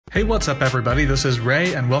Hey, what's up, everybody? This is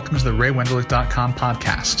Ray, and welcome to the RayWenderlich.com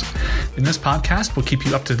podcast. In this podcast, we'll keep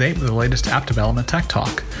you up to date with the latest app development tech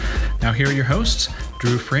talk. Now, here are your hosts,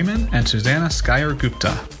 Drew Freeman and Susanna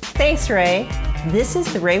Skyer-Gupta. Thanks, Ray. This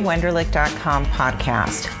is the RayWenderlich.com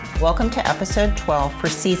podcast. Welcome to episode 12 for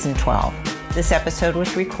season 12. This episode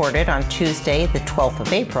was recorded on Tuesday, the 12th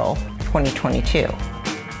of April, 2022.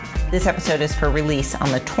 This episode is for release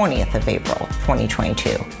on the 20th of April,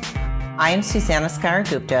 2022. I am Susanna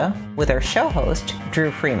Skyer-Gupta with our show host,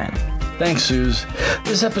 Drew Freeman. Thanks, Suze.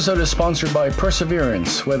 This episode is sponsored by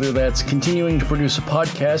Perseverance, whether that's continuing to produce a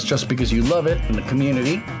podcast just because you love it in the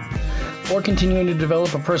community, or continuing to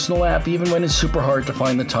develop a personal app even when it's super hard to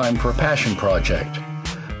find the time for a passion project.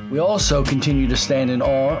 We also continue to stand in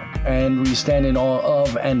awe, and we stand in awe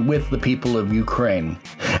of and with the people of Ukraine.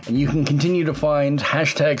 And you can continue to find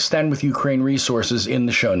hashtag Stand With Ukraine resources in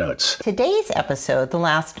the show notes. Today's episode, the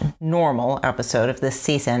last normal episode of this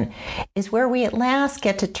season, is where we at last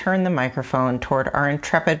get to turn the microphone toward our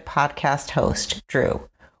intrepid podcast host, Drew.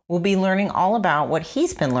 We'll be learning all about what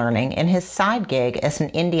he's been learning in his side gig as an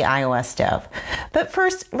Indy iOS dev. But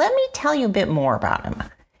first, let me tell you a bit more about him.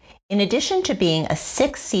 In addition to being a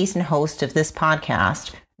 6-season host of this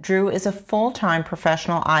podcast, Drew is a full-time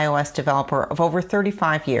professional iOS developer of over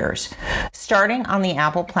 35 years. Starting on the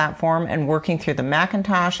Apple platform and working through the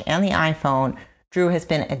Macintosh and the iPhone, Drew has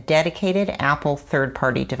been a dedicated Apple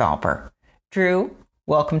third-party developer. Drew,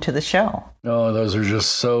 welcome to the show. Oh, those are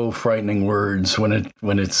just so frightening words when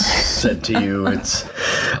it's said to you.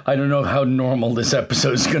 I don't know how normal this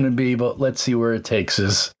episode is going to be, but let's see where it takes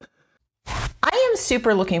us. I am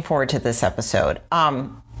super looking forward to this episode.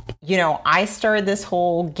 I started this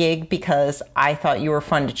whole gig because I thought you were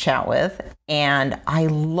fun to chat with, and I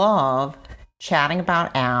love chatting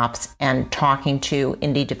about apps and talking to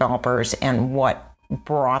indie developers and what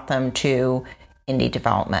brought them to indie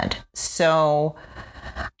development. So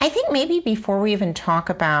I think maybe before we even talk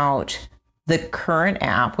about the current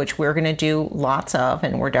app, which we're going to do lots of,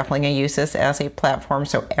 and we're definitely going to use this as a platform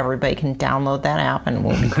so everybody can download that app and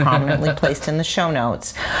will be prominently placed in the show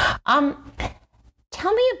notes.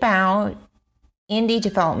 Tell me about indie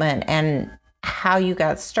development and how you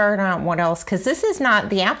got started on what else, because this is not,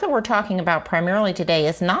 the app that we're talking about primarily today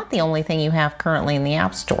is not the only thing you have currently in the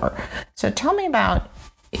App Store. So tell me about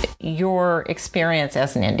your experience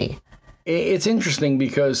as an indie. It's interesting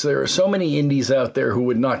because there are so many indies out there who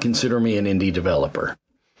would not consider me an indie developer.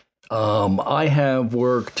 I have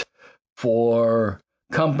worked for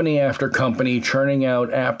company after company, churning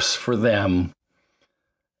out apps for them,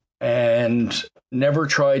 and never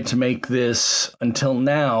tried to make this until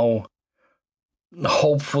now,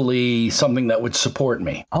 hopefully something that would support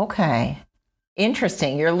me. Okay.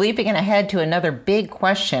 Interesting. You're leaping ahead to another big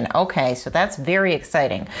question. Okay, so that's very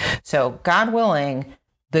exciting. So God willing,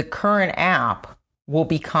 the current app will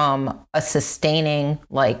become a sustaining,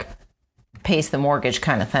 like, pays the mortgage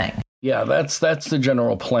kind of thing. Yeah, that's the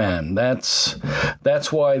general plan. That's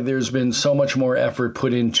why there's been so much more effort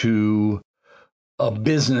put into a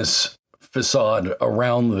business facade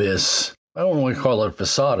around this. I don't want to call it a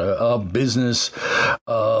facade, a business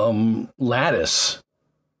lattice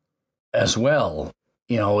as well.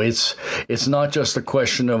 You know, it's not just a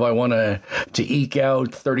question of I want to eke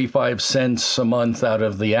out 35 cents a month out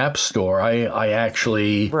of the App Store. I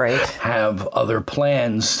actually have other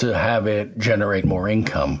plans to have it generate more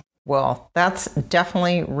income. Well, that's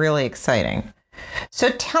definitely really exciting. So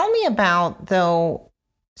tell me about, though,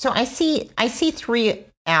 so I see 3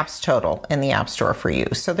 apps total in the App Store for you.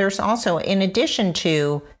 So there's also, in addition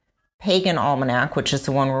to Pagan Almanac, which is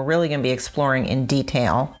the one we're really going to be exploring in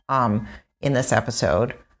detail, in this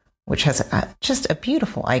episode, which has just a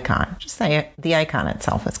beautiful icon. Just the icon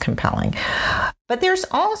itself is compelling. But there's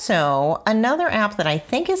also another app that I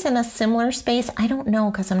think is in a similar space. I don't know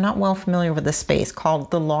because I'm not well familiar with the space, called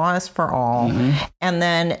The Law is for All. Mm-hmm. And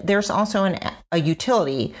then there's also a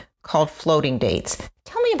utility called Floating Dates.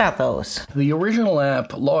 Tell me about those. The original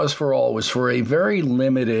app, Law is for All, was for a very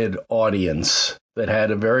limited audience that had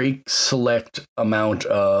a very select amount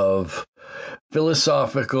of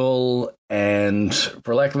philosophical and,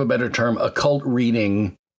 for lack of a better term, occult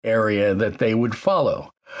reading area that they would follow.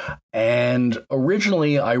 And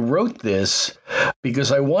originally I wrote this because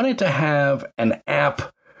I wanted to have an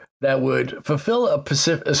app that would fulfill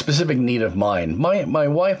a specific need of mine. My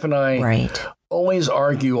wife and I always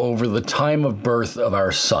argue over the time of birth of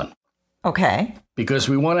our son. Okay. Because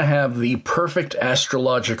we want to have the perfect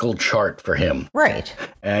astrological chart for him. Right.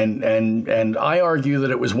 And I argue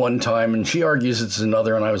that it was one time, and she argues it's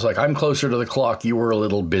another. And I was like, I'm closer to the clock. You were a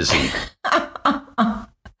little busy.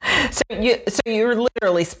 So you're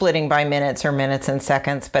literally splitting by minutes or minutes and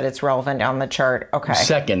seconds, but it's relevant on the chart. Okay.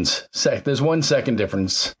 Seconds. There's 1 second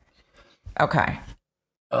difference. Okay.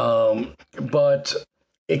 But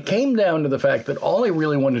it came down to the fact that all I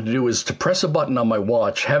really wanted to do was to press a button on my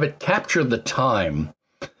watch, have it capture the time,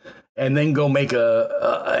 and then go make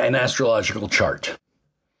an astrological chart.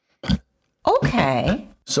 Okay.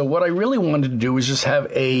 So what I really wanted to do was just have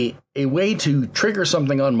a way to trigger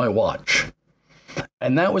something on my watch.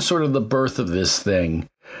 And that was sort of the birth of this thing.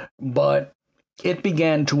 But it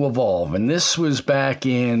began to evolve. And this was back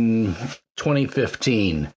in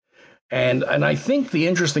 2015. And I think the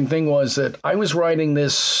interesting thing was that I was writing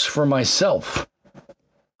this for myself.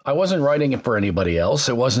 I wasn't writing it for anybody else.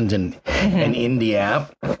 It wasn't an Indy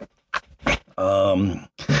app.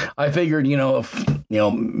 I figured,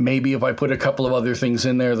 maybe if I put a couple of other things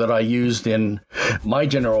in there that I used in my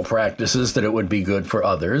general practices, that it would be good for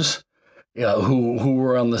others, who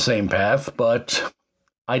were on the same path. But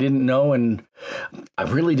I didn't know, and I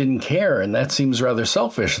really didn't care. And that seems rather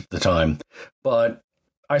selfish at the time. But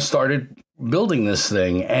I started building this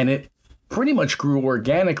thing, and it pretty much grew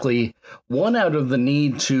organically, one out of the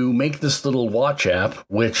need to make this little watch app,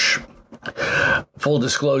 which, full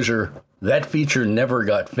disclosure, that feature never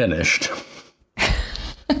got finished.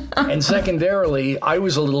 And secondarily, I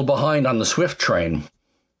was a little behind on the Swift train.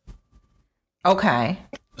 Okay.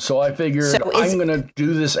 So I figured I'm going to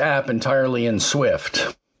do this app entirely in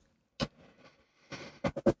Swift.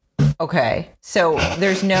 Okay. So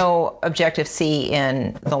there's no Objective-C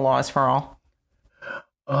in the Laws for All?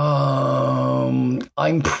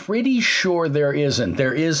 I'm pretty sure there isn't.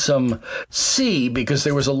 There is some C, because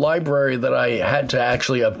there was a library that I had to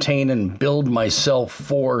actually obtain and build myself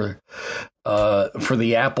for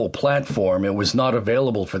the Apple platform. It was not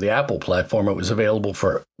available for the Apple platform. It was available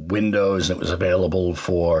for Windows. It was available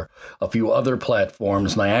for a few other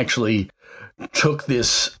platforms. And I actually took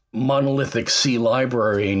this monolithic C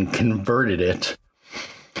library and converted it.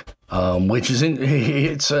 Which is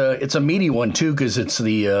it's a meaty one too, because it's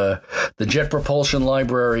the Jet Propulsion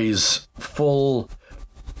Library's full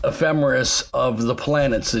ephemeris of the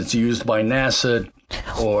planets that's used by NASA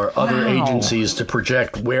or other agencies to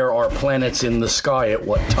project where are planets in the sky at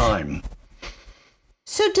what time.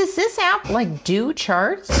 So does this app do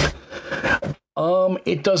charts?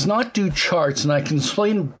 It does not do charts, and I can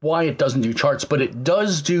explain why it doesn't do charts, but it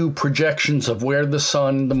does do projections of where the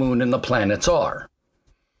sun, the moon, and the planets are.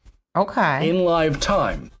 Okay. In live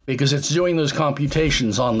time, because it's doing those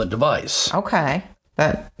computations on the device. Okay.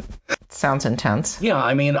 That sounds intense. Yeah,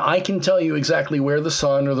 I mean, I can tell you exactly where the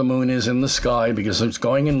sun or the moon is in the sky because it's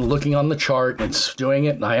going and looking on the chart, it's doing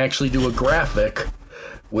it, and I actually do a graphic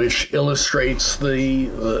which illustrates the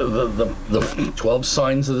 12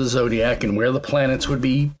 signs of the zodiac and where the planets would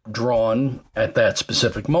be drawn at that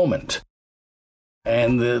specific moment.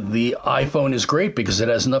 And the iPhone is great because it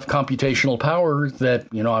has enough computational power that,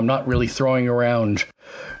 I'm not really throwing around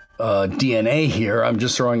DNA here. I'm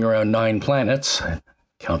just throwing around 9 planets.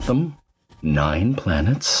 Count them. 9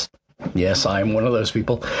 planets. Yes, I'm one of those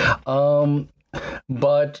people.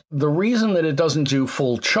 But the reason that it doesn't do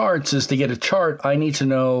full charts is to get a chart, I need to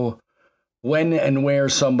know when and where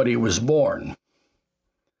somebody was born.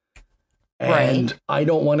 And I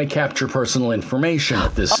don't want to capture personal information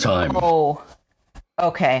at this time. Oh,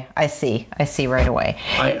 okay. I see right away.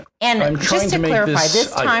 I'm just to clarify,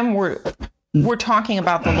 this time we're talking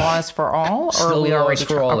about the Laws for All, or still are we already Laws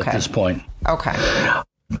for All at this point? Okay.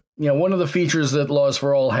 One of the features that Laws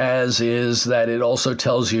for All has is that it also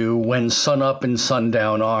tells you when sun up and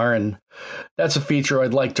sundown are, and that's a feature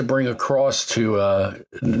I'd like to bring across to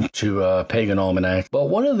Pagan Almanac. But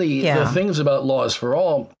one of the things about Laws for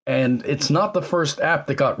All, and it's not the first app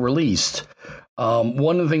that got released.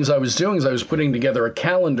 One of the things I was doing is I was putting together a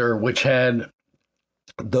calendar which had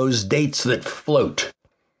those dates that float,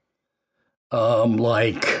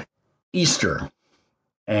 like Easter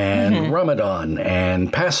and Ramadan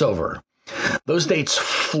and Passover. Those dates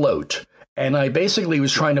float. And I basically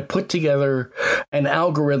was trying to put together an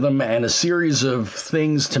algorithm and a series of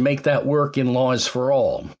things to make that work in Laws for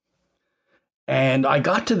All. And I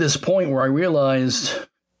got to this point where I realized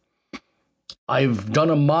I've done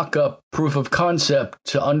a mock-up proof of concept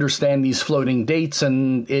to understand these floating dates,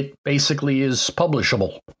 and it basically is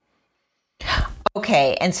publishable.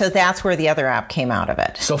 Okay, and so that's where the other app came out of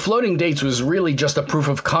it. So floating dates was really just a proof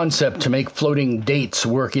of concept to make floating dates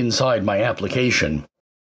work inside my application.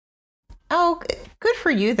 Oh, good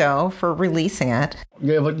for you, though, for releasing it.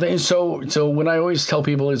 Yeah, but so when I always tell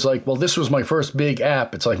people, it's like, well, this was my first big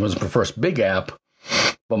app. It's like, it was my first big app,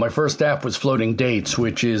 but my first app was floating dates,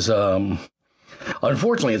 which is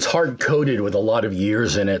Unfortunately, it's hard-coded with a lot of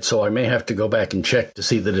years in it, so I may have to go back and check to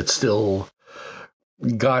see that it's still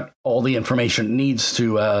got all the information it needs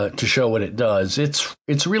to show what it does.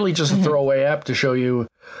 It's really just a throwaway app to show you,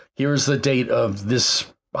 here's the date of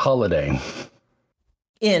this holiday.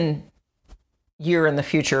 In year in the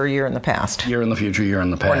future, year in the past. Year in the future, year in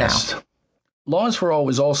the past. Laws for All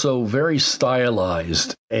was also very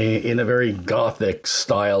stylized in a very gothic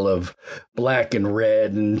style of black and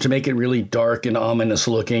red, and to make it really dark and ominous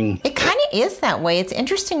looking. It kind of is that way. It's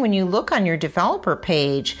interesting when you look on your developer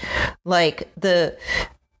page, like the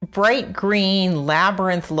bright green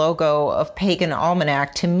labyrinth logo of Pagan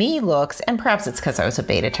Almanac to me looks, and perhaps it's because I was a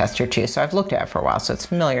beta tester too, so I've looked at it for a while, so it's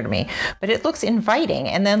familiar to me, but it looks inviting.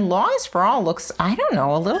 And then Laws for All looks, I don't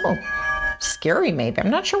know, a little scary maybe. I'm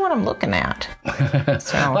not sure what I'm looking at.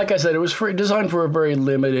 So. Like I said, it was designed for a very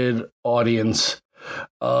limited audience.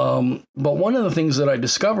 But one of the things that I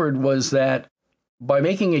discovered was that by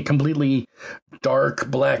making it completely dark,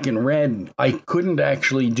 black, and red, I couldn't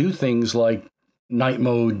actually do things like night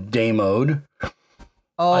mode, day mode.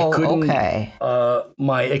 Oh, okay.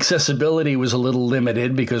 My accessibility was a little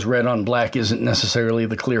limited because red on black isn't necessarily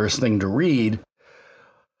the clearest thing to read.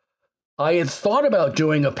 I had thought about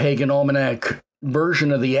doing a Pagan Almanac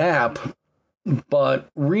version of the app, but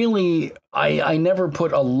really, I never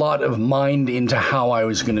put a lot of mind into how I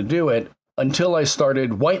was going to do it until I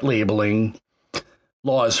started white labeling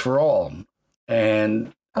Laws for All.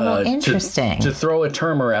 And interesting. To throw a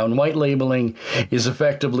term around, white labeling is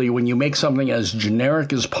effectively when you make something as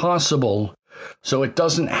generic as possible so it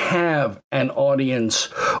doesn't have an audience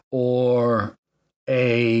or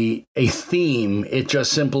a theme. It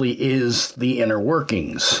just simply is the inner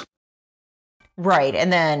workings. Right.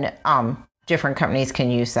 And then different companies can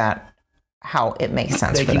use that how it makes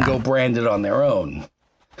sense for them. They can go brand it on their own.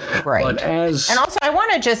 Right. But and also, I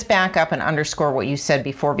want to just back up and underscore what you said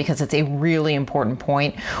before, because it's a really important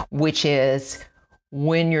point, which is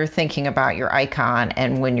when you're thinking about your icon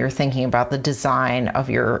and when you're thinking about the design of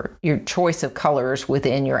your choice of colors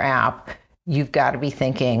within your app, you've got to be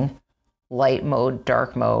thinking light mode,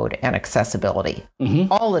 dark mode, and accessibility.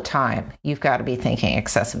 All the time, you've got to be thinking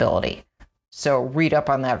accessibility. So read up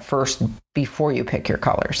on that first before you pick your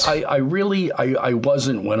colors. I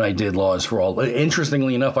wasn't when I did Laws for All.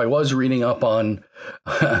 Interestingly enough, I was reading up on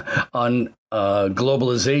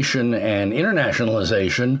globalization and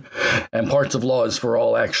internationalization, and parts of Laws for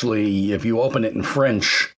All actually, if you open it in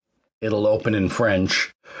French, it'll open in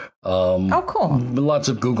French. Oh, cool. Lots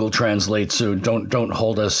of Google Translate, so don't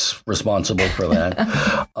hold us responsible for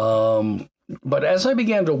that. But as I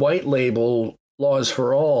began to white label Laws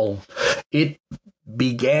for All, it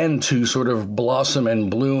began to sort of blossom and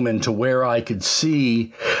bloom into where I could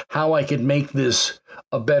see how I could make this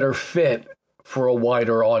a better fit for a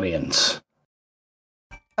wider audience.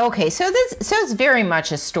 Okay, so it's very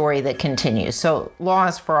much a story that continues. So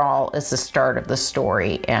Laws for All is the start of the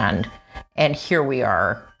story, and here we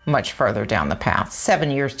are much further down the path, 7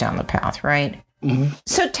 years down the path, right? Mm-hmm.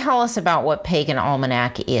 So tell us about what Pagan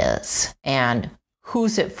Almanac is and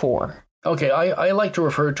who's it for? Okay, I like to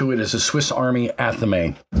refer to it as a Swiss Army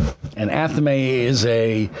athame. And athame is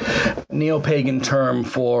a neo-pagan term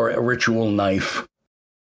for a ritual knife.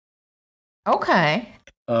 Okay.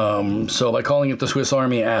 So by calling it the Swiss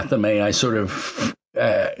Army athame, I sort of,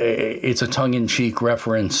 it's a tongue-in-cheek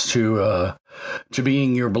reference to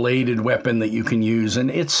being your bladed weapon that you can use.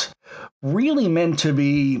 And it's really meant to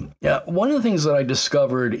be, one of the things that I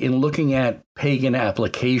discovered in looking at pagan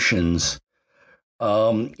applications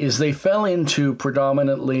is they fell into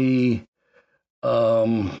predominantly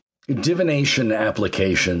divination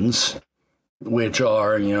applications, which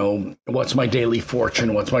are, what's my daily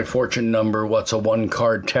fortune? What's my fortune number? What's a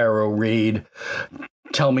one-card tarot read?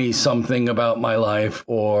 Tell me something about my life.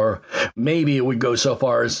 Or maybe it would go so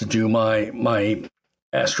far as to do my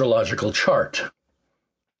astrological chart.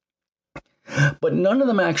 But none of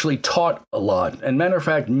them actually taught a lot. And matter of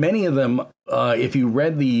fact, many of them, if you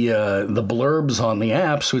read the blurbs on the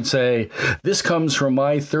apps, would say, this comes from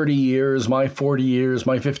my 30 years, my 40 years,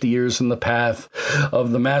 my 50 years in the path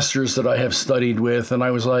of the masters that I have studied with. And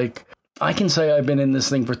I was like, I can say I've been in this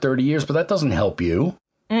thing for 30 years, but that doesn't help you.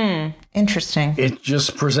 Interesting. It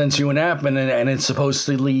just presents you an app, and it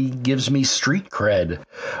supposedly gives me street cred.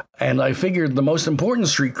 And I figured the most important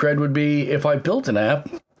street cred would be if I built an app,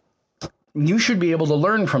 you should be able to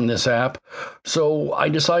learn from this app. So I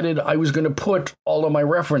decided I was going to put all of my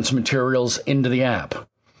reference materials into the app.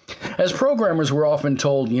 As programmers, we're often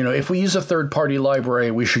told, if we use a third-party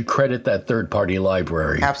library, we should credit that third-party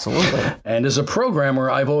library. Absolutely. And as a programmer,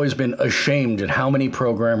 I've always been ashamed at how many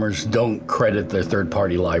programmers don't credit their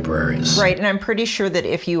third-party libraries. Right, and I'm pretty sure that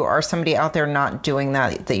if you are somebody out there not doing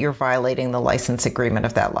that, that you're violating the license agreement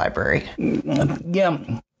of that library.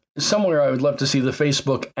 Yeah. Somewhere I would love to see the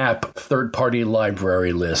Facebook app third-party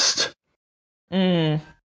library list.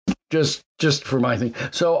 Just for my thing.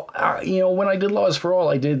 So, when I did Laws for All,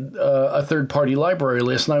 I did a third-party library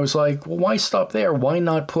list, and I was like, well, why stop there? Why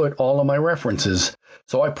not put all of my references?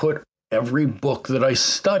 So I put every book that I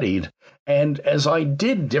studied. And as I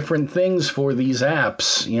did different things for these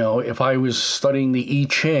apps, if I was studying the I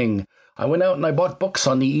Ching, I went out and I bought books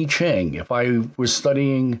on the I Ching. If I was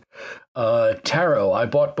studying tarot, I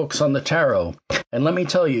bought books on the tarot. And let me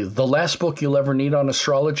tell you, the last book you'll ever need on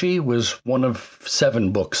astrology was one of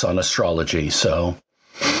 7 books on astrology. So,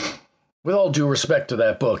 with all due respect to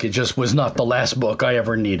that book, it just was not the last book I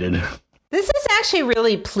ever needed. This is actually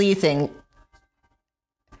really pleasing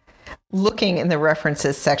looking in the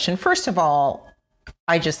references section. First of all,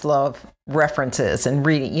 I just love references and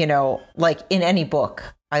reading, like in any book.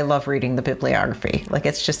 I love reading the bibliography. Like,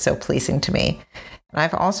 it's just so pleasing to me. And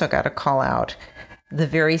I've also got to call out the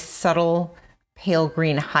very subtle pale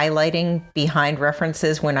green highlighting behind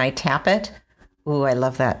references when I tap it. Ooh, I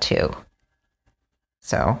love that too.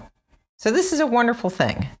 So this is a wonderful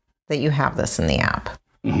thing that you have this in the app.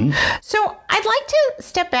 Mm-hmm. So I'd like to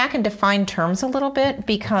step back and define terms a little bit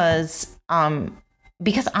because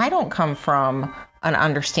I don't come from an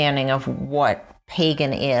understanding of what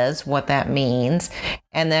pagan is, what that means.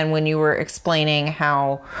 And then when you were explaining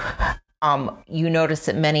how you notice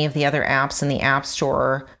that many of the other apps in the App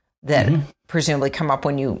Store that presumably come up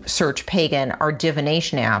when you search pagan are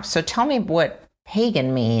divination apps. So tell me what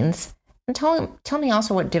pagan means, and tell me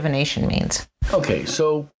also what divination means. Okay,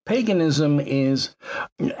 so paganism is,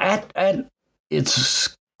 at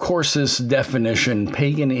its coarsest definition,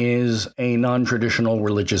 pagan is a non-traditional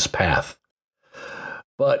religious path.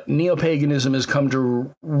 But neo-paganism has come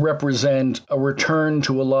to represent a return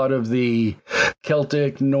to a lot of the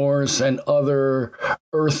Celtic, Norse, and other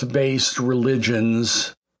earth-based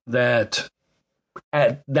religions that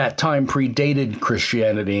at that time predated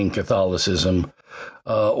Christianity and Catholicism,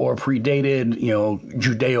 or predated,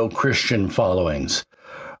 Judeo-Christian followings.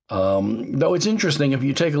 Though it's interesting, if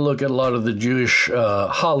you take a look at a lot of the Jewish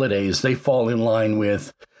holidays, they fall in line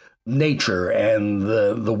with nature and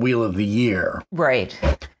the wheel of the year. Right.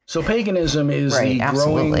 So paganism is right, the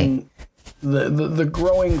absolutely. growing the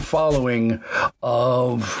growing following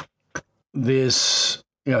of this.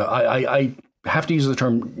 I have to use the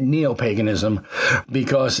term neo-paganism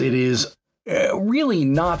because it is really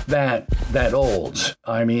not that old.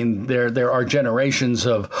 I mean, there are generations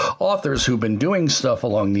of authors who've been doing stuff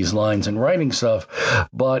along these lines and writing stuff,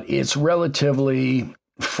 but it's relatively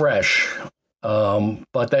fresh.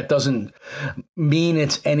 But that doesn't mean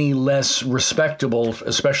it's any less respectable,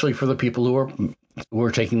 especially for the people who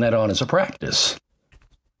are taking that on as a practice.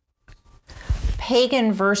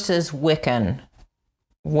 Pagan versus Wiccan.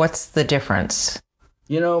 What's the difference?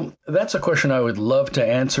 That's a question I would love to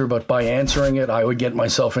answer, but by answering it, I would get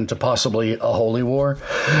myself into possibly a holy war,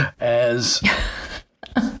 as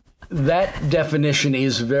that definition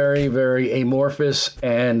is very, very amorphous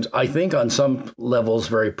and I think on some levels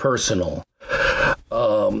very personal.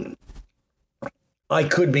 I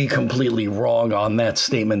could be completely wrong on that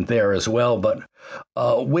statement there as well, but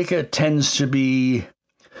Wicca tends to be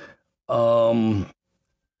a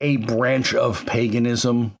branch of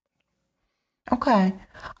paganism. Okay.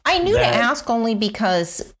 I knew to ask only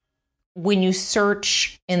because when you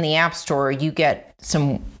search in the App Store, you get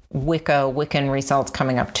some Wiccan results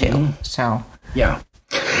coming up too. Mm-hmm. So yeah.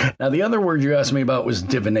 Now, the other word you asked me about was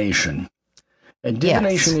divination. And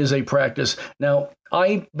divination is a practice. Now,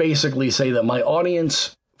 I basically say that my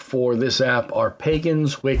audience for this app are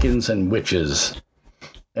pagans, Wiccans, and witches.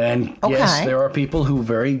 And yes, there are people who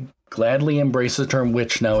very gladly embrace the term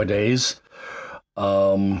witch nowadays.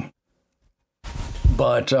 But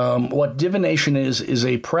what divination is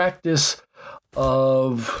a practice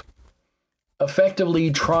of effectively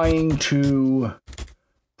trying to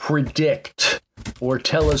predict or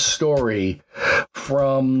tell a story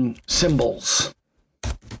from symbols.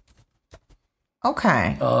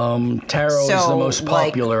 Okay. Tarot is the most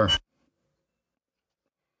popular,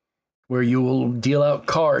 where you will deal out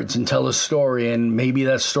cards and tell a story, and maybe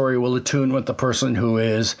that story will attune with the person who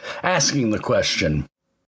is asking the question.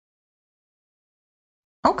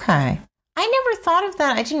 Okay. I never thought of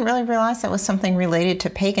that. I didn't really realize that was something related to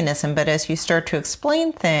paganism, but as you start to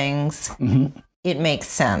explain things, it makes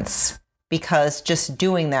sense. because just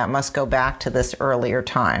doing that must go back to this earlier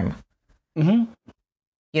time. Mm-hmm.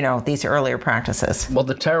 You know, these earlier practices. Well,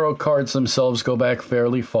 the tarot cards themselves go back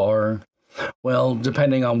fairly far. Well,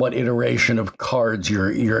 depending on what iteration of cards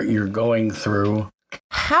you're going through.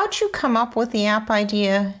 How'd you come up with the app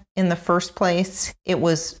idea in the first place? It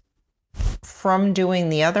was from doing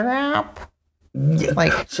the other app?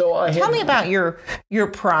 Like, so tell me about your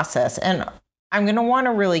process. And I'm going to want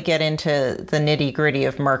to really get into the nitty gritty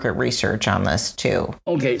of market research on this too.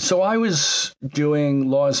 Okay, so I was doing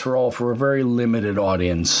Laws for All for a very limited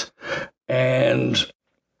audience. And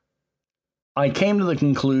I came to the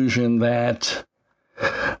conclusion that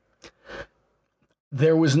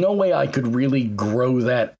there was no way I could really grow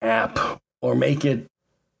that app or make it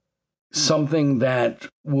something that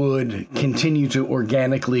would continue to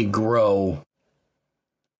organically grow.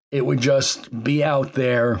 It would just be out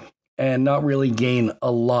there and not really gain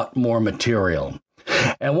a lot more material.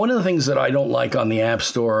 And one of the things that I don't like on the App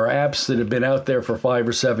Store are apps that have been out there for 5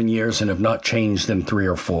 or 7 years and have not changed in 3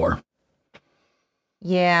 or 4.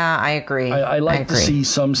 Yeah, I agree. I like to see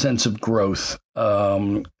some sense of growth.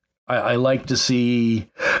 I like to see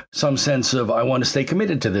some sense of, I want to stay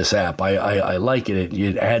committed to this app. I like it.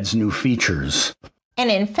 It adds new features. And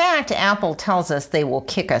in fact, Apple tells us they will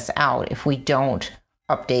kick us out if we don't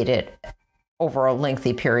update it over a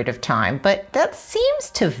lengthy period of time. But that seems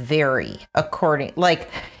to vary like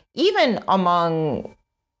even among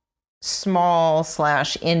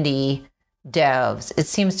small/indie devs, it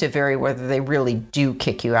seems to vary whether they really do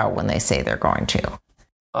kick you out when they say they're going to.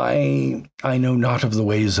 I know not of the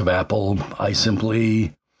ways of Apple. I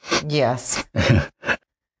simply... Yes. That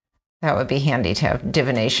would be handy to have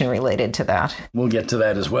divination related to that. We'll get to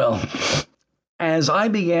that as well. As I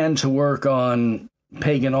began to work on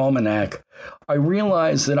Pagan Almanac, I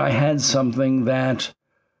realized that I had something that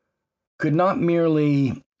could not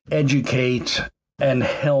merely educate and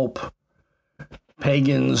help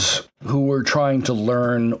pagans who were trying to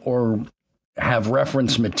learn or have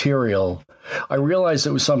reference material. I realized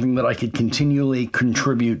it was something that I could continually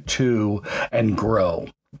contribute to and grow.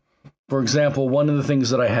 For example, one of the things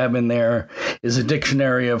that I have in there is a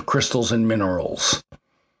dictionary of crystals and minerals.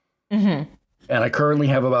 Mm-hmm. And I currently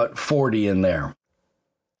have about 40 in there.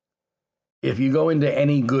 If you go into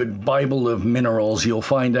any good Bible of minerals, you'll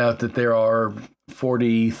find out that there are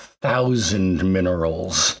 40,000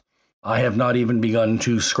 minerals. I have not even begun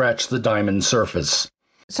to scratch the diamond surface.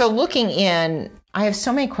 So looking in, I have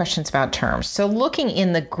so many questions about terms. So looking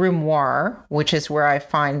in the grimoire, which is where I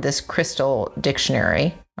find this crystal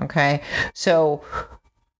dictionary, okay? So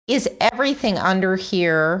is everything under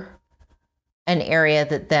here an area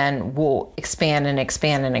that then will expand and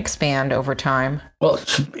expand and expand over time? Well,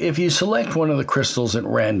 if you select one of the crystals at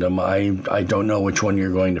random, I don't know which one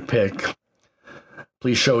you're going to pick.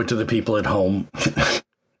 Please show it to the people at home.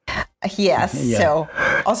 Yes. Yeah. So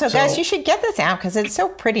also, guys, you should get this app because it's so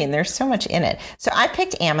pretty and there's so much in it. So I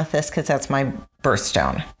picked amethyst because that's my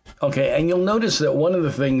birthstone. Okay, and you'll notice that one of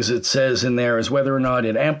the things it says in there is whether or not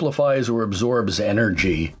it amplifies or absorbs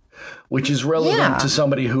energy, which is relevant to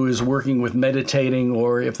somebody who is working with meditating,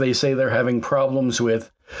 or if they say they're having problems with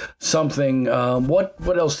something.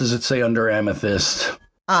 What else does it say under amethyst?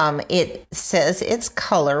 It says its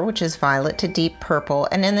color, which is violet to deep purple,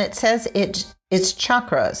 and then it says it's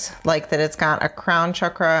chakras, like that it's got a crown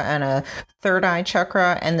chakra and a third eye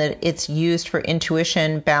chakra, and that it's used for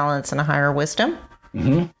intuition, balance, and a higher wisdom.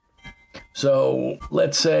 Mm-hmm. So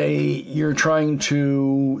let's say you're trying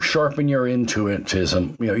to sharpen your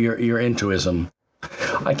intuitism, your intuism.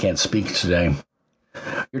 I can't speak today.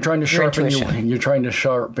 You're trying to sharpen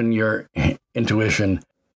your intuition.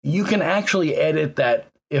 You can actually edit that.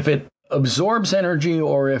 If it absorbs energy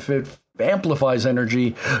or if it amplifies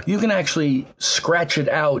energy, you can actually scratch it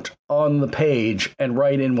out on the page and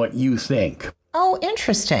write in what you think. Oh,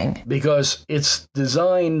 interesting. Because it's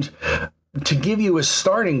designed to give you a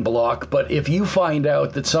starting block, but if you find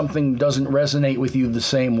out that something doesn't resonate with you the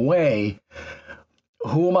same way,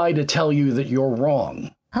 who am I to tell you that you're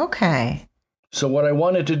wrong? Okay. So what I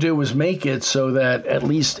wanted to do was make it so that, at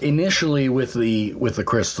least initially with the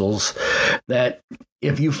crystals, that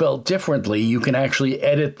if you felt differently, you can actually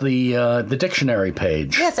edit the dictionary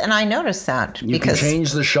page. Yes, and I noticed that. You can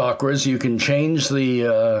change the chakras, you can change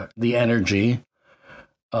the energy,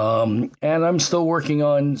 and I'm still working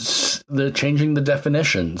on changing the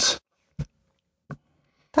definitions.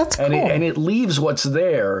 That's cool. And it leaves what's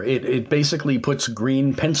there. It basically puts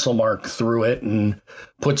green pencil mark through it and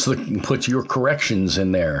puts your corrections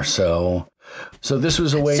in there. So this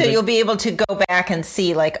was a way. So you'll be able to go back and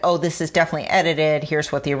see, like, oh, this is definitely edited.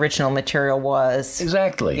 Here's what the original material was.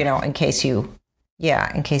 Exactly. In case you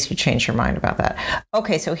Yeah, in case you change your mind about that.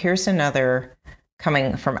 Okay, so here's another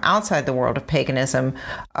coming from outside the world of paganism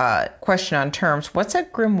question on terms. What's a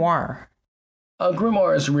grimoire? A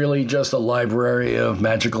grimoire is really just a library of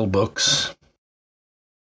magical books.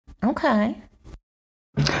 Okay.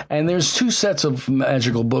 And there's two sets of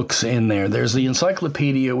magical books in there. There's the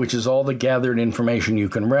encyclopedia, which is all the gathered information you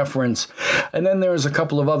can reference. And then there's a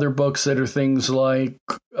couple of other books that are things like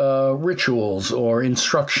rituals or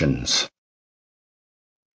instructions.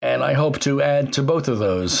 And I hope to add to both of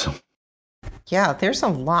those. Yeah, there's a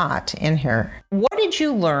lot in here. What did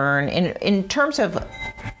you learn in terms of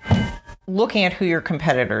looking at who your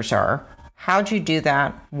competitors are? How'd you do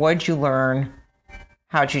that? What'd you learn?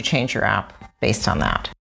 How'd you change your app based on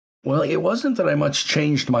that? Well, it wasn't that I much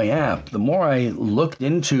changed my app. The more I looked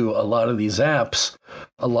into a lot of these apps,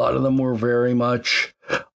 a lot of them were very much,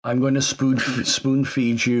 I'm going to spoon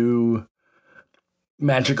feed you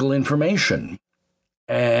magical information.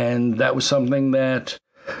 And that was something that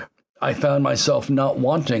I found myself not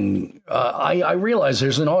wanting. I realize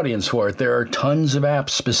there's an audience for it. There are tons of apps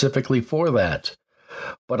specifically for that.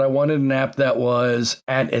 But I wanted an app that was,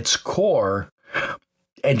 at its core,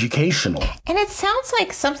 educational. And it sounds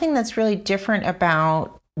like something that's really different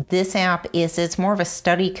about this app is it's more of a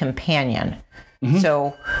study companion. Mm-hmm.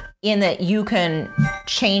 So in that you can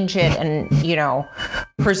change it and,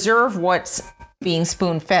 preserve what's being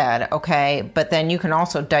spoon-fed, okay? But then you can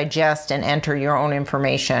also digest and enter your own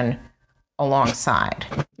information alongside.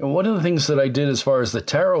 One of the things that I did as far as the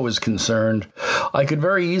tarot is concerned, I could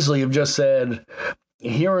very easily have just said,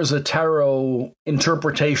 here is a tarot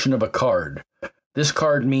interpretation of a card. This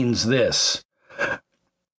card means this.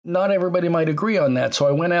 Not everybody might agree on that, so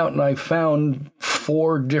I went out and I found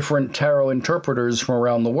 4 different tarot interpreters from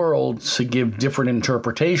around the world to give different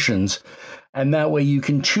interpretations. And that way you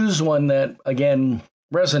can choose one that, again,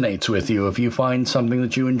 resonates with you. If you find something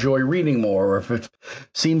that you enjoy reading more, or if it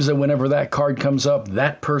seems that whenever that card comes up,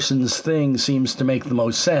 that person's thing seems to make the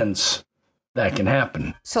most sense, that can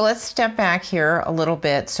happen. So let's step back here a little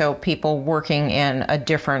bit so people working in a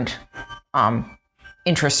different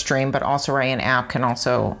interest stream, but also an app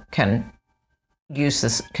can use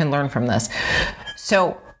this, can learn from this.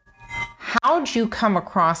 So how'd you come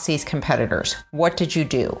across these competitors? What did you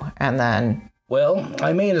do? And then... Well,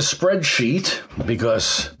 I made a spreadsheet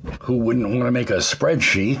because who wouldn't want to make a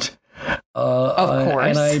spreadsheet? Of course.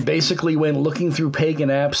 And I basically went looking through pagan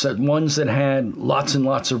apps at ones that had lots and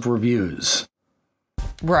lots of reviews.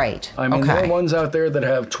 Right. I mean, there are ones out there that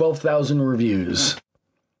have 12,000 reviews.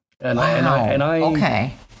 And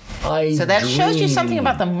okay. So that shows you something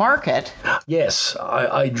about the market. Yes,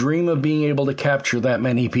 I dream of being able to capture that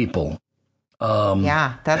many people.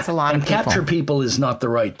 Yeah, that's a lot of people. And capture people is not the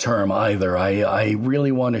right term either. I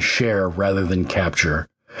really want to share rather than capture.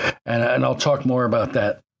 And I'll talk more about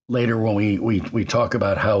that later when we talk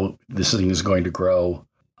about how this thing is going to grow.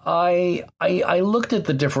 I looked at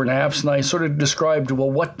the different apps and I sort of described,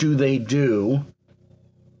 well, what do they do?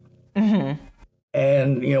 Mm-hmm.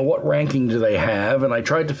 And, what ranking do they have? And I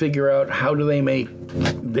tried to figure out how do they make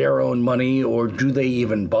their own money, or do they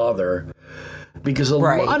even bother? Because a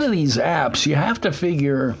lot of these apps, you have to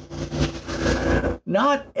figure,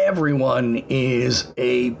 not everyone is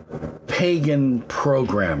a pagan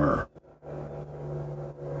programmer.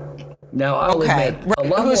 Now, I'll admit, a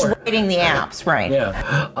lot who's more, writing the apps, right?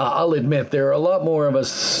 Yeah, I'll admit there are a lot more of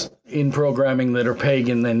us in programming that are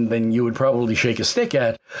pagan than you would probably shake a stick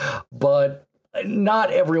at, but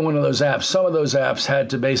not every one of those apps. Some of those apps had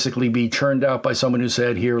to basically be churned out by someone who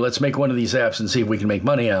said, here, let's make one of these apps and see if we can make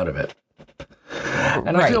money out of it.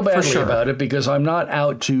 And I feel badly about it because I'm not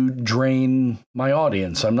out to drain my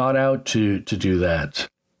audience. I'm not out to do that.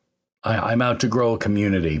 I'm out to grow a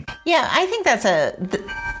community. Yeah, I think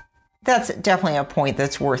that's definitely a point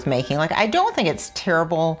that's worth making. Like, I don't think it's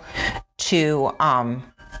terrible to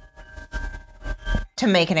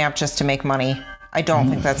make an app just to make money. I don't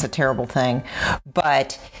think that's a terrible thing.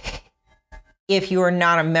 But if you are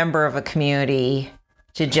not a member of a community,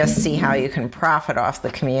 to just see how you can profit off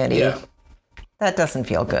the community, that doesn't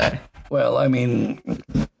feel good. Well, I mean,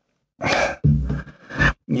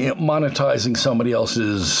 monetizing somebody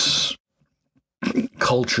else's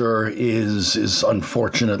culture is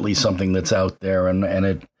unfortunately something that's out there,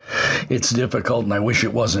 and it's difficult, and I wish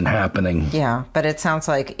it wasn't happening. Yeah, but it sounds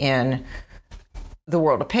like in the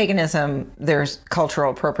world of paganism, there's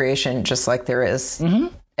cultural appropriation just like there is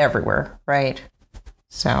everywhere, right?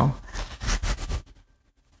 So,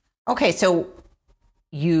 okay, so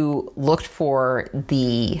you looked for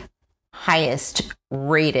the highest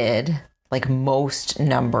rated, like most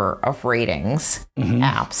number of ratings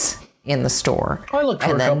apps. in the store. I looked for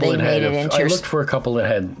and a then couple they that made had. it into I your looked for a couple that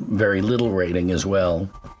had very little rating as well.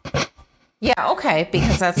 Yeah, okay,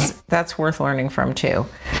 because that's worth learning from too.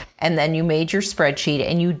 And then you made your spreadsheet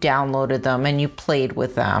and you downloaded them and you played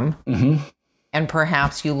with them. Mm-hmm. And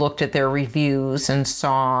perhaps you looked at their reviews and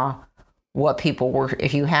saw what people were,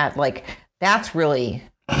 if you had, like, that's really,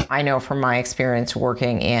 I know from my experience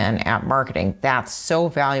working in app marketing, that's so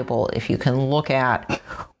valuable if you can look at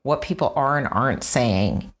what people are and aren't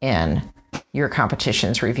saying in your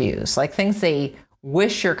competition's reviews, like things they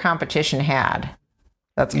wish your competition had.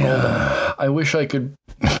 That's golden. I wish I could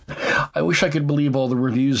believe all the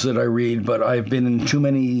reviews that I read, but I've been in too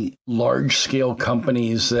many large-scale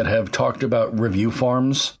companies that have talked about review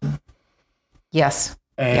farms. Yes.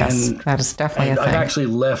 And, yes, that is definitely a thing. I've actually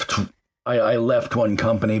left. I left one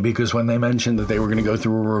company because when they mentioned that they were going to go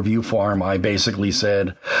through a review farm, I basically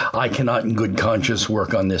said, I cannot in good conscience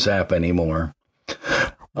work on this app anymore.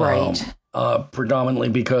 Right. Predominantly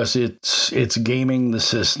because it's gaming the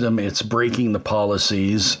system, it's breaking the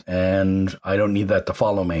policies, and I don't need that to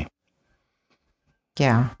follow me.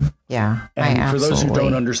 Yeah. And for those who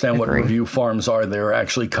don't understand what review farms are, there are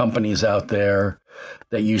actually companies out there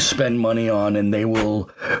that you spend money on, and they will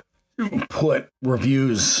put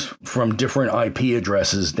reviews from different IP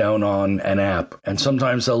addresses down on an app. And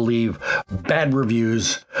sometimes they'll leave bad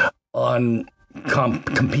reviews on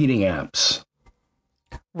competing apps.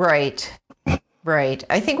 Right.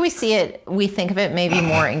 I think we think of it maybe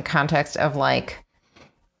more in context of like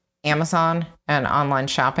Amazon and online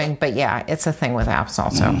shopping, but yeah, it's a thing with apps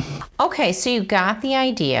also. Okay, so you got the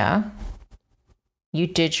idea. You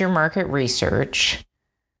did your market research.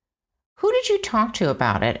 Who did you talk to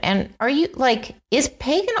about it? And are you like, is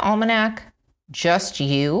Pagan Almanac just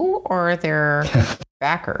you, or are there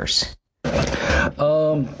backers?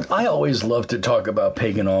 I always love to talk about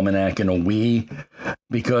Pagan Almanac in a we,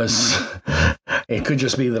 because it could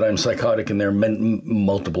just be that I'm psychotic and there are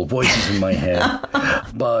multiple voices in my head.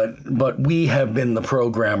 But we have been the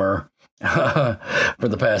programmer for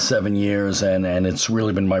the past 7 years, and it's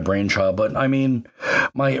really been my brainchild. But I mean,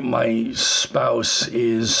 my spouse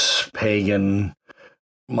is Pagan.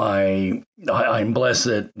 I'm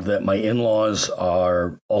blessed that my in-laws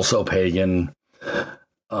are also Pagan.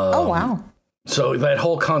 Oh, wow. So that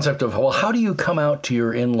whole concept of, well, how do you come out to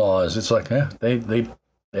your in-laws? It's like, they're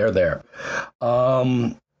there.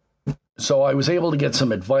 So I was able to get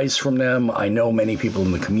some advice from them. I know many people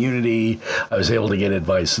in the community. I was able to get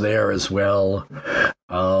advice there as well.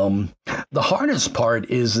 The hardest part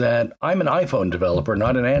is that I'm an iPhone developer,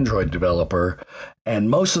 not an Android developer.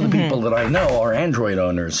 And most of the people that I know are Android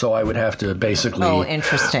owners. So I would have to basically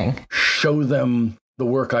show them the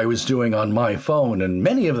work I was doing on my phone, and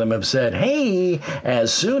many of them have said, hey,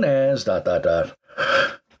 as soon as ... But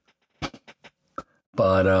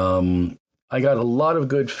I got a lot of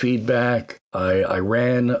good feedback. I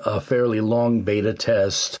ran a fairly long beta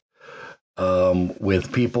test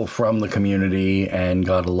with people from the community and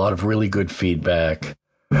got a lot of really good feedback.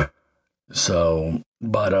 So,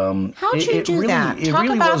 but how'd you do that? Talk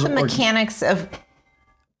about the mechanics of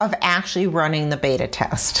actually running the beta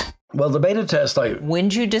test. Well, the beta test, when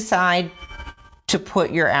did you decide to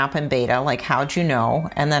put your app in beta? Like, how'd you know?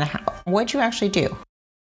 And then what'd you actually do?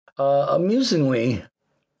 Amusingly,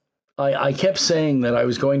 I kept saying that I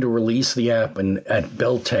was going to release the app at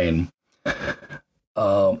Beltane,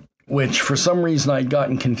 which for some reason I'd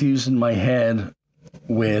gotten confused in my head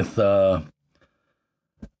with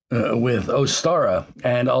Ostara,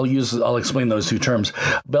 and I'll explain those two terms.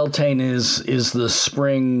 Beltane is the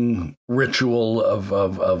spring ritual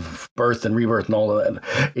of birth and rebirth and all of that.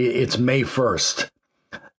 It's May 1st,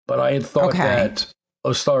 but I had thought that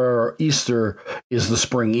Ostara or Easter is the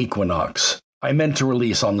spring equinox. I meant to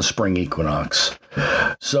release on the spring equinox.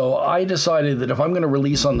 So I decided that if I'm going to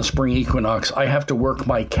release on the spring equinox, I have to work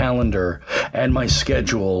my calendar and my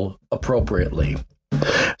schedule appropriately.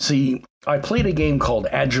 See, I played a game called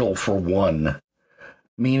Agile for One,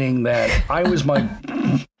 meaning that I was my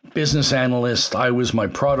business analyst, I was my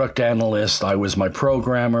product analyst, I was my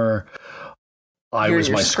programmer, I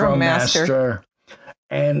was my Scrum Master.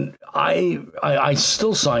 And I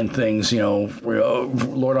still sign things,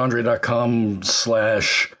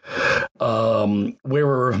 lordandre.com/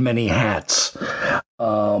 wearer of many hats.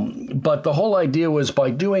 But the whole idea was by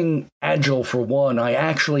doing Agile for One, I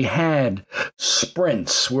actually had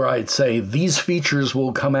sprints where I'd say these features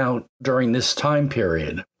will come out during this time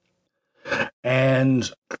period.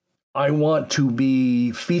 And I want to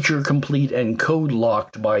be feature complete and code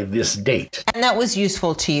locked by this date. And that was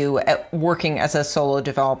useful to you at working as a solo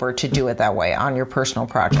developer to do it that way on your personal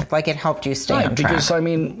project. Like, it helped you stay on track. Because, I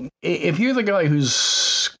mean, if you're the guy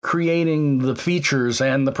who's creating the features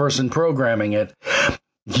and the person programming it,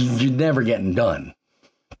 you're never getting done.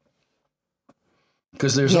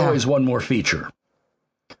 Because there's always one more feature.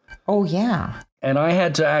 Oh, yeah. And I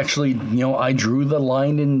had to actually, I drew the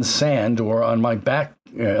line in the sand or on my back,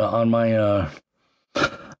 on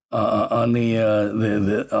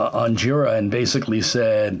Jira, and basically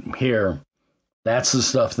said, here, that's the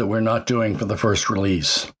stuff that we're not doing for the first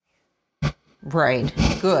release. Right.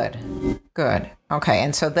 Good. Okay.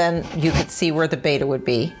 And so then you could see where the beta would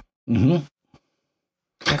be. Mm-hmm.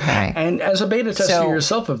 Okay. And as a beta tester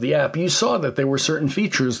yourself of the app, you saw that there were certain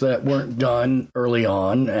features that weren't done early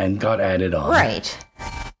on and got added on. Right.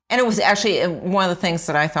 And it was actually one of the things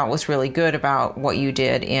that I thought was really good about what you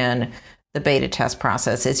did in the beta test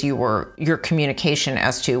process is your communication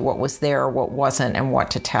as to what was there, what wasn't, and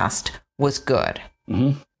what to test was good.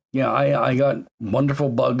 Mm-hmm. Yeah, I got wonderful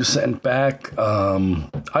bugs sent back.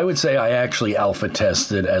 I would say I actually alpha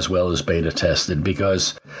tested as well as beta tested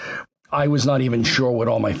because I was not even sure what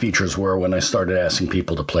all my features were when I started asking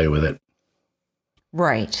people to play with it.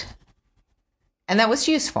 Right. And that was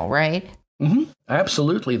useful, right? Mm-hmm.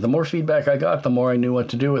 Absolutely. The more feedback I got, the more I knew what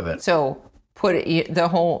to do with it. So the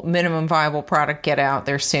whole minimum viable product, get out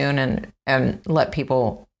there soon and let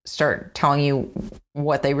people start telling you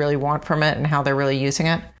what they really want from it and how they're really using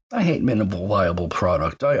it. I hate minimal viable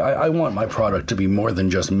product. I want my product to be more than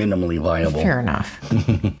just minimally viable. Fair enough.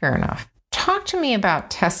 Fair enough. Talk to me about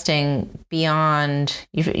testing beyond,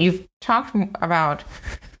 you've talked about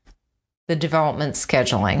the development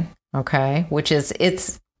scheduling, okay, which is,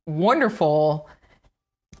 it's wonderful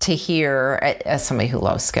to hear as somebody who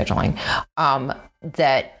loves scheduling,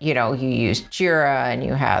 that, you use Jira and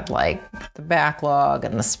you had like the backlog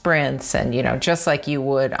and the sprints and, just like you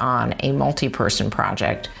would on a multi-person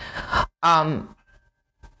project. Tell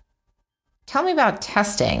me about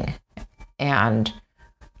testing and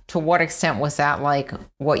to what extent was that like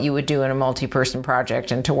what you would do in a multi-person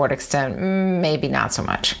project and to what extent, maybe not so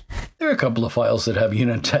much? There are a couple of files that have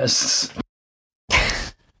unit tests.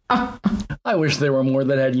 I wish there were more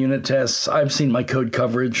that had unit tests. I've seen my code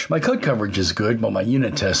coverage. My code coverage is good, but my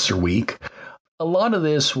unit tests are weak. A lot of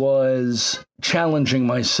this was challenging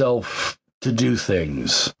myself to do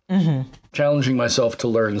things. Mm-hmm. Challenging myself to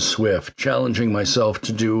learn Swift. Challenging myself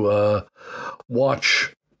to do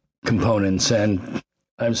watch components. And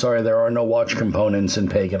I'm sorry, there are no watch components in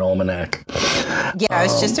Pagan Almanac. Yeah, I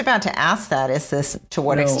was just about to ask that. To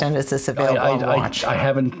what extent is this available on Watch? I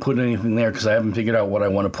haven't put anything there because I haven't figured out what I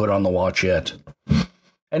want to put on the Watch yet.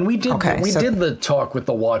 And we did did the talk with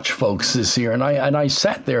the Watch folks this year, and I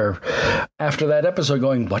sat there after that episode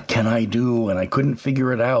going, what can I do? And I couldn't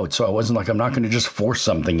figure it out. So I wasn't like, I'm not going to just force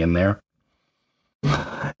something in there.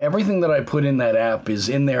 Everything that I put in that app is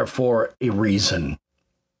in there for a reason.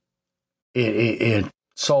 It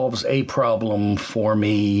solves a problem for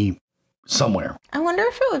me somewhere. I wonder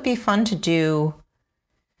if it would be fun to do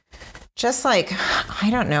just like, I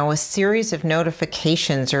don't know, a series of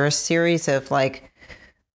notifications or a series of like,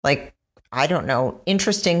 I don't know,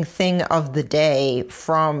 interesting thing of the day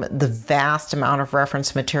from the vast amount of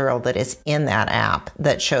reference material that is in that app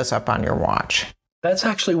that shows up on your watch. That's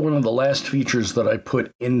actually one of the last features that I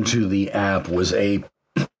put into the app was a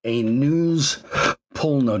news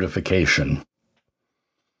pull notification.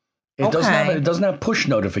 It doesn't have push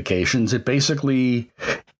notifications. It basically,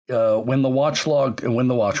 when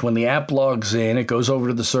the app logs in, it goes over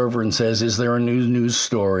to the server and says, is there a new news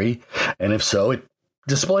story? And if so, it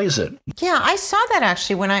displays it. Yeah, I saw that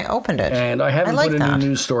actually when I opened it. And I haven't put a new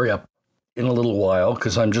news story up in a little while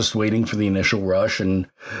because I'm just waiting for the initial rush. And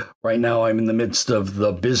right now I'm in the midst of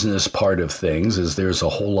the business part of things, as there's a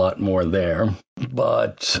whole lot more there.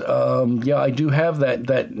 But I do have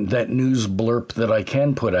that news blurb that I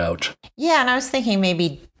can put out. Yeah, and I was thinking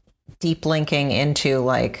maybe deep linking into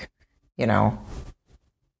like,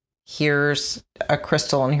 here's a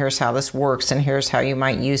crystal and here's how this works and here's how you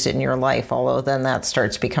might use it in your life. Although then that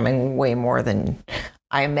starts becoming way more than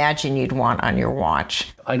I imagine you'd want on your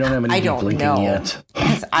watch. I don't have any deep linking yet.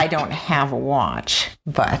 Because I don't have a watch,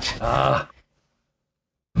 but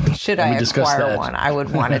should I acquire one, I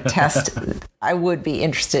would want to test. I would be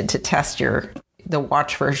interested to test the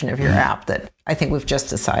watch version of your app that I think we've just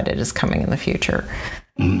decided is coming in the future.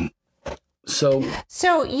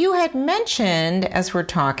 So you had mentioned, as we're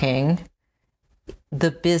talking,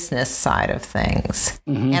 the business side of things.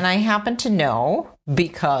 Mm-hmm. And I happen to know,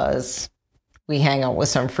 because we hang out with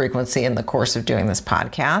some frequency in the course of doing this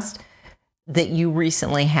podcast, that you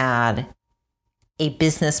recently had a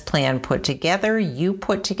business plan put together. You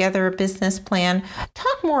put together a business plan.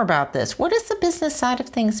 Talk more about this. What does the business side of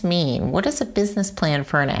things mean? What is a business plan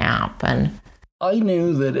for an app? And I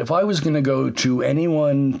knew that if I was going to go to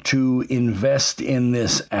anyone to invest in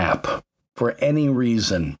this app for any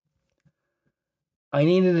reason, I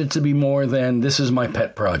needed it to be more than this is my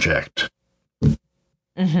pet project.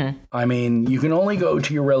 Mm-hmm. I mean, you can only go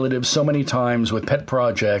to your relatives so many times with pet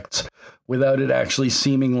projects without it actually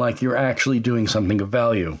seeming like you're actually doing something of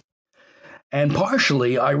value. And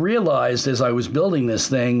partially, I realized as I was building this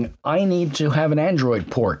thing, I need to have an Android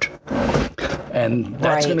port. And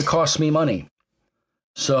that's going to cost me money.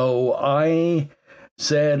 So I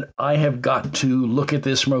said, I have got to look at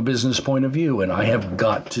this from a business point of view, and I have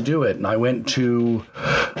got to do it. And I went to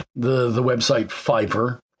the website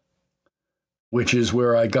Fiverr, which is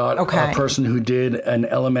where I got a person who did an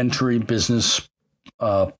elementary business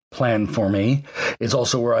plan for me. It's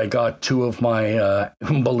also where I got two of my,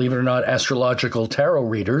 believe it or not, astrological tarot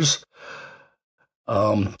readers.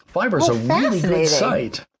 Fiverr's a really good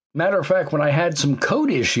site. Matter of fact, when I had some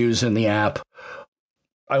code issues in the app,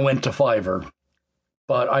 I went to Fiverr.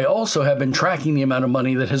 But I also have been tracking the amount of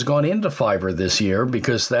money that has gone into Fiverr this year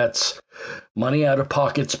because that's money out of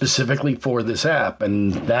pocket specifically for this app.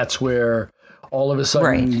 And that's where all of a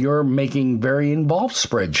sudden you're making very involved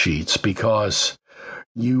spreadsheets because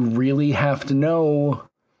you really have to know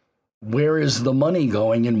where is the money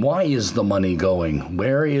going and why is the money going?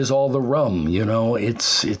 Where is all the rum? You know,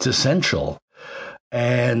 it's essential.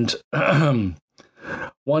 And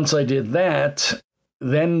once I did that,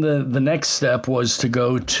 then the next step was to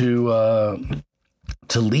go to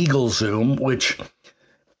LegalZoom, which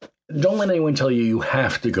don't let anyone tell you you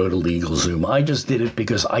have to go to LegalZoom. I just did it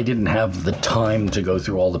because I didn't have the time to go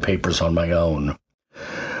through all the papers on my own.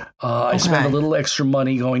 I spent a little extra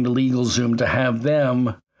money going to LegalZoom to have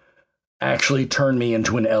them actually turn me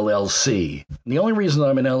into an LLC. The only reason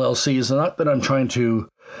I'm an LLC is not that I'm trying to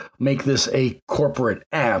make this a corporate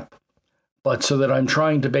app, but so that I'm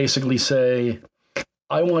trying to basically say,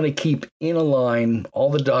 I want to keep in a line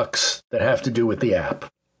all the ducks that have to do with the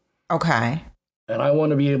app. Okay. And I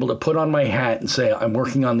want to be able to put on my hat and say, I'm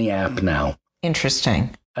working on the app now.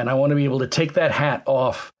 Interesting. And I want to be able to take that hat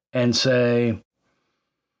off and say,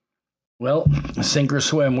 well, sink or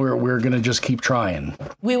swim, we're going to just keep trying.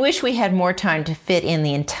 We wish we had more time to fit in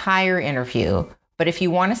the entire interview, but if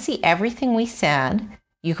you want to see everything we said,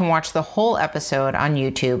 you can watch the whole episode on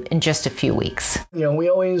YouTube in just a few weeks. You know, we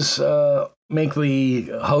always make the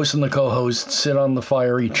host and the co-host sit on the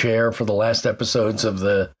fiery chair for the last episodes of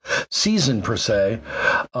the season, per se.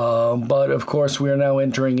 But, of course, we are now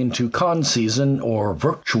entering into con season, or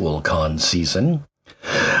virtual con season.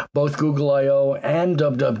 Both Google I/O and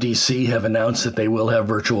WWDC have announced that they will have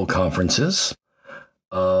virtual conferences.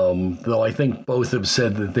 Though I think both have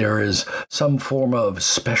said that there is some form of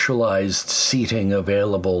specialized seating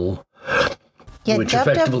available. Yeah, which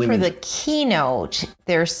effectively for the keynote,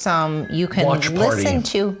 there's some you can listen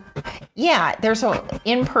to. Yeah, there's an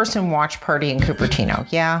in-person watch party in Cupertino.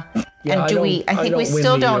 Yeah. And I think we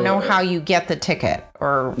still don't know how you get the ticket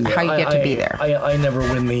or how you get to be there. I never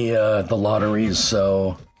win the lotteries,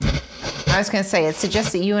 so. I was going to say, it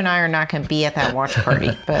suggests that you and I are not going to be at that watch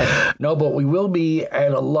party, but no, but we will be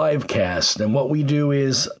at a live cast. And what we do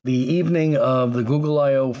is the evening of the Google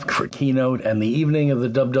I/O keynote and the evening of the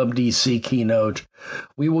WWDC keynote,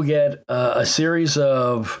 we will get a series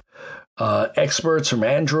of experts from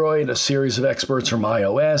Android, a series of experts from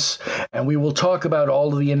iOS, and we will talk about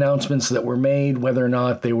all of the announcements that were made, whether or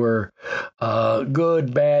not they were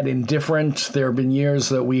good, bad, indifferent. There have been years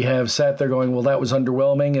that we have sat there going, well, that was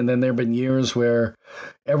underwhelming, and then there have been years where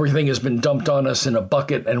everything has been dumped on us in a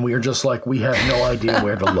bucket, and we are just like, we have no idea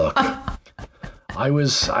where to look. I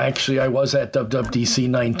was at WWDC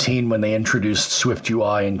 19 when they introduced Swift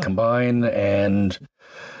UI and Combine, and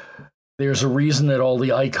there's a reason that all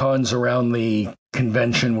the icons around the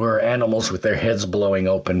convention were animals with their heads blowing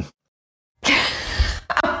open.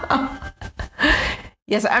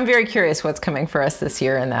 Yes, I'm very curious what's coming for us this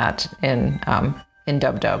year in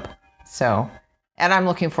Dub. So, and I'm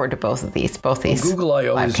looking forward to both these. Google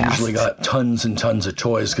I/O has usually got tons and tons of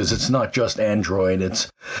toys because it's not just Android.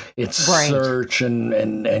 It's search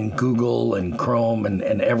and Google and Chrome and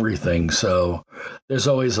everything. So there's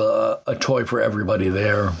always a toy for everybody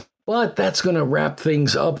there. But that's going to wrap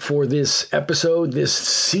things up for this episode, this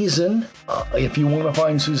season. If you want to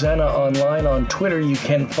find Susanna online on Twitter, you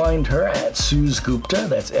can find her at SuzGupta.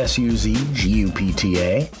 That's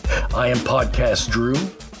SUZGUPTA. I am Podcast Drew,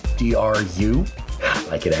 DRU,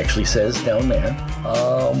 like it actually says down there.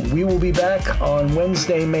 We will be back on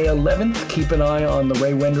Wednesday, May 11th. Keep an eye on the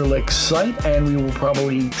Ray Wenderlich site, and we will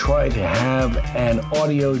probably try to have an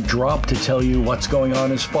audio drop to tell you what's going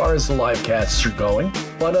on as far as the live casts are going.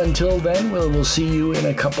 But until then, we'll see you in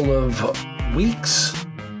a couple of weeks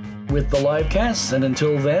with the live casts, and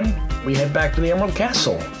until then, we head back to the Emerald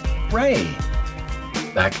Castle. Ray,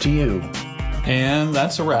 back to you. And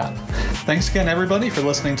that's a wrap. Thanks again, everybody, for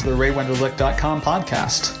listening to the RayWenderlich.com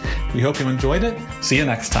podcast. We hope you enjoyed it. See you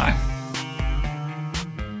next time.